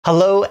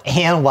Hello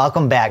and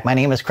welcome back. My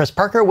name is Chris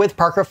Parker with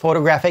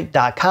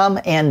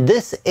ParkerPhotographic.com, and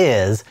this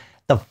is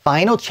the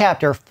final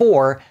chapter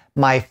for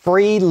my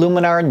free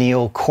Luminar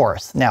Neo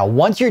course. Now,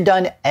 once you're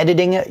done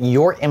editing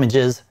your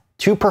images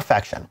to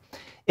perfection,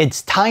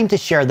 it's time to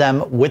share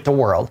them with the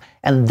world.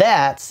 And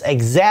that's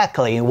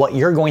exactly what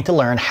you're going to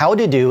learn how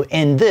to do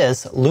in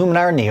this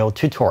Luminar Neo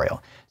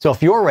tutorial. So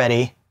if you're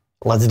ready,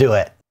 let's do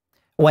it.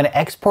 When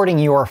exporting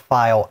your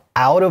file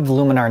out of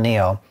Luminar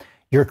Neo,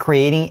 you're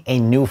creating a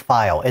new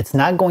file. It's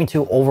not going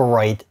to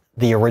overwrite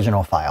the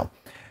original file.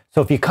 So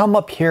if you come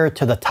up here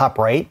to the top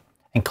right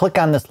and click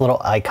on this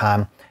little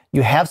icon,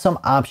 you have some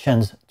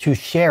options to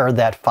share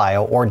that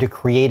file or to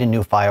create a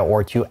new file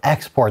or to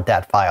export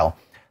that file.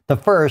 The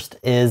first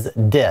is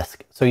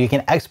disk. So you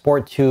can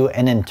export to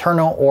an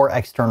internal or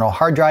external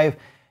hard drive.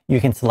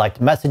 You can select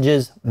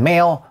messages,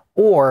 mail,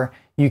 or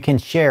you can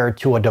share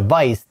to a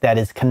device that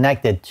is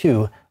connected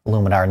to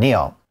Luminar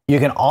Neo. You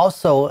can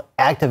also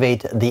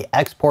activate the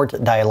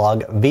export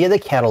dialog via the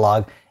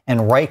catalog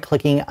and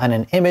right-clicking on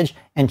an image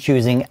and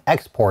choosing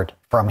export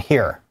from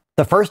here.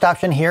 The first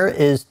option here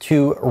is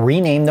to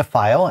rename the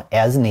file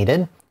as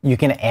needed. You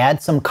can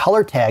add some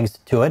color tags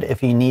to it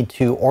if you need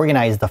to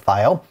organize the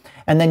file,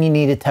 and then you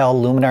need to tell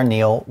Luminar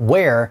Neo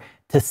where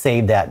to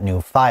save that new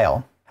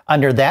file.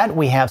 Under that,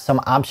 we have some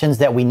options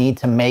that we need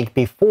to make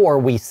before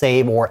we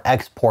save or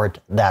export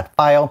that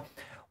file.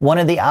 One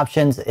of the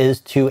options is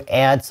to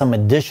add some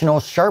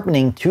additional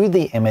sharpening to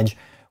the image,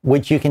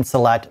 which you can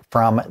select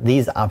from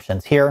these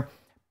options here.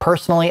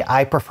 Personally,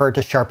 I prefer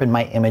to sharpen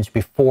my image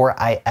before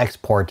I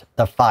export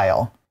the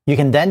file. You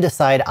can then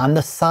decide on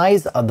the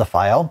size of the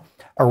file.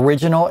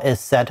 Original is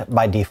set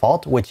by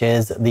default, which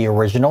is the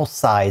original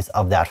size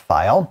of that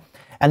file.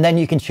 And then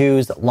you can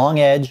choose long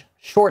edge,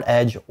 short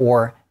edge,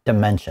 or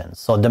dimensions.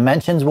 So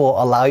dimensions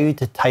will allow you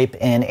to type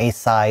in a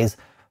size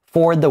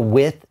for the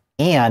width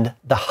and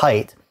the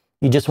height.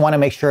 You just want to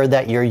make sure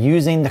that you're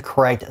using the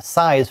correct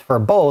size for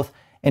both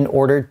in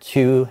order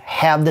to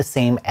have the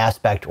same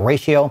aspect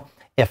ratio.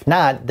 If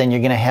not, then you're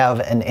going to have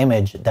an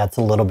image that's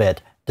a little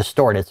bit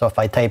distorted. So if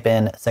I type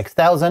in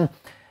 6000,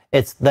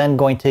 it's then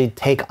going to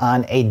take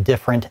on a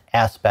different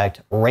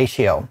aspect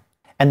ratio.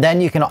 And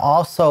then you can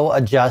also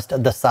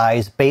adjust the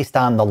size based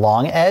on the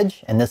long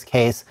edge. In this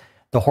case,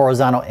 the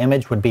horizontal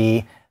image would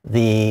be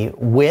the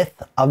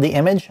width of the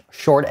image.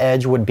 Short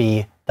edge would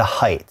be the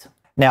height.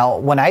 Now,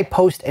 when I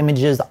post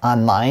images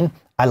online,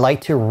 I like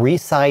to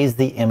resize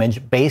the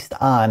image based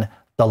on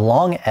the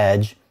long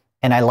edge,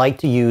 and I like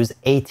to use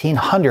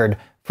 1800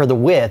 for the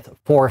width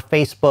for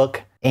Facebook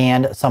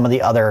and some of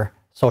the other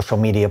social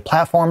media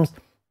platforms.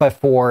 But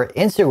for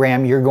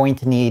Instagram, you're going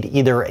to need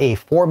either a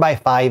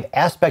 4:5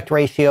 aspect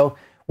ratio,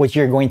 which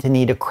you're going to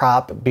need to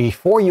crop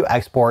before you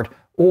export,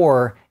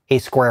 or a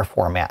square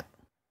format.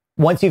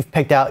 Once you've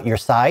picked out your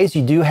size,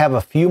 you do have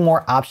a few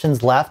more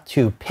options left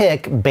to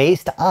pick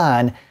based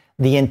on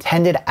the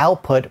intended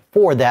output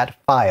for that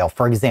file.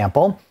 For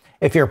example,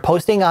 if you're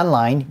posting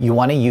online, you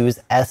want to use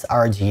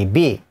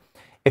sRGB.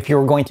 If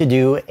you're going to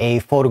do a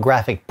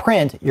photographic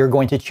print, you're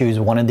going to choose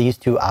one of these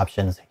two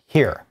options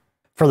here.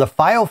 For the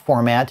file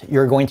format,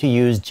 you're going to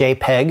use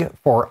JPEG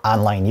for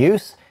online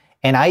use,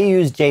 and I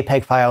use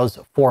JPEG files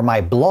for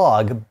my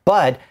blog,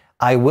 but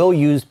I will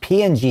use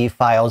PNG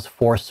files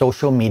for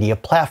social media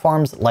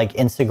platforms like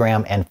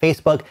Instagram and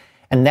Facebook,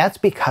 and that's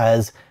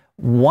because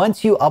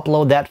once you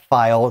upload that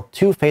file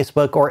to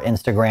Facebook or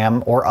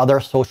Instagram or other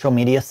social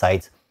media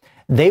sites,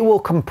 they will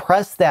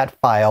compress that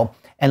file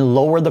and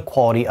lower the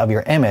quality of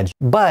your image.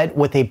 But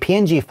with a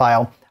PNG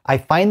file, I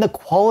find the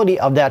quality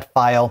of that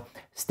file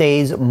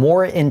stays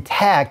more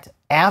intact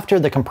after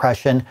the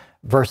compression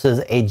versus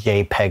a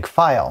JPEG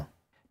file.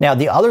 Now,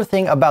 the other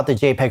thing about the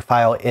JPEG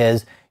file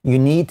is you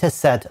need to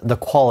set the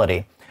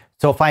quality.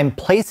 So if I'm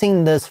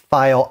placing this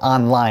file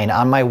online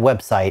on my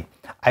website,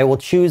 I will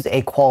choose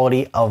a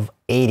quality of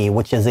 80,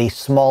 which is a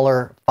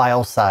smaller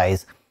file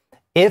size.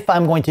 If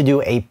I'm going to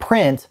do a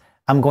print,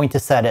 I'm going to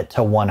set it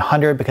to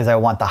 100 because I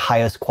want the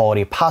highest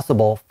quality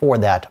possible for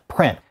that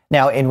print.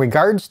 Now, in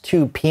regards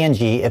to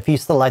PNG, if you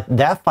select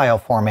that file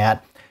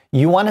format,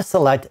 you want to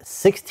select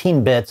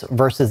 16 bits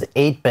versus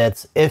 8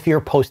 bits if you're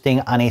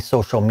posting on a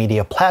social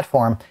media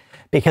platform,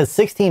 because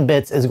 16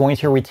 bits is going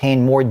to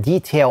retain more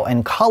detail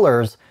and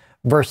colors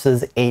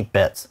versus 8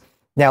 bits.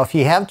 Now, if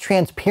you have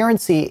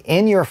transparency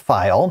in your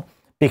file,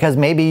 because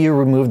maybe you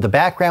removed the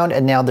background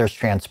and now there's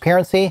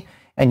transparency,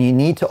 and you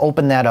need to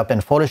open that up in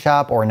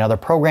Photoshop or another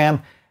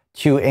program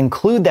to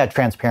include that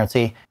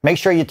transparency, make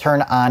sure you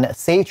turn on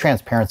Save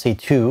Transparency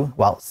to,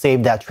 well,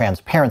 save that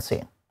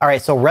transparency. All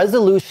right, so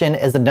resolution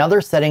is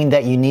another setting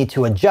that you need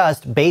to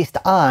adjust based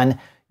on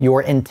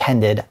your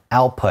intended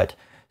output.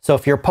 So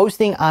if you're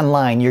posting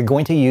online, you're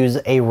going to use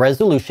a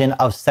resolution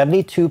of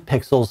 72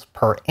 pixels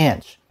per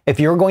inch. If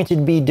you're going to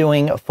be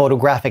doing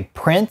photographic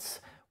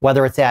prints,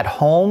 whether it's at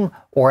home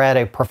or at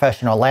a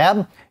professional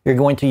lab, you're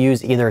going to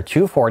use either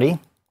 240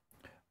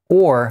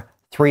 or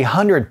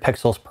 300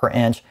 pixels per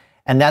inch,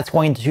 and that's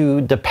going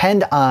to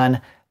depend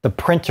on the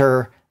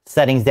printer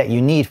settings that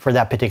you need for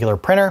that particular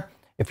printer.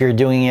 If you're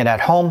doing it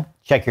at home,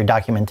 check your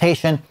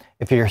documentation.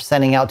 If you're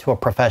sending out to a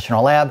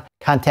professional lab,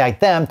 contact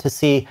them to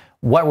see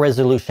what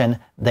resolution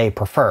they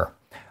prefer.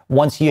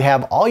 Once you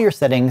have all your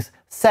settings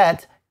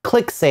set,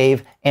 click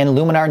Save, and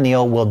Luminar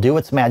Neo will do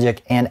its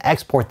magic and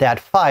export that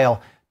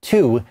file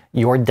to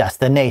your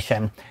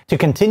destination. To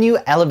continue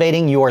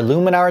elevating your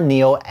Luminar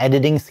Neo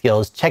editing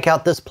skills, check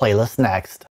out this playlist next.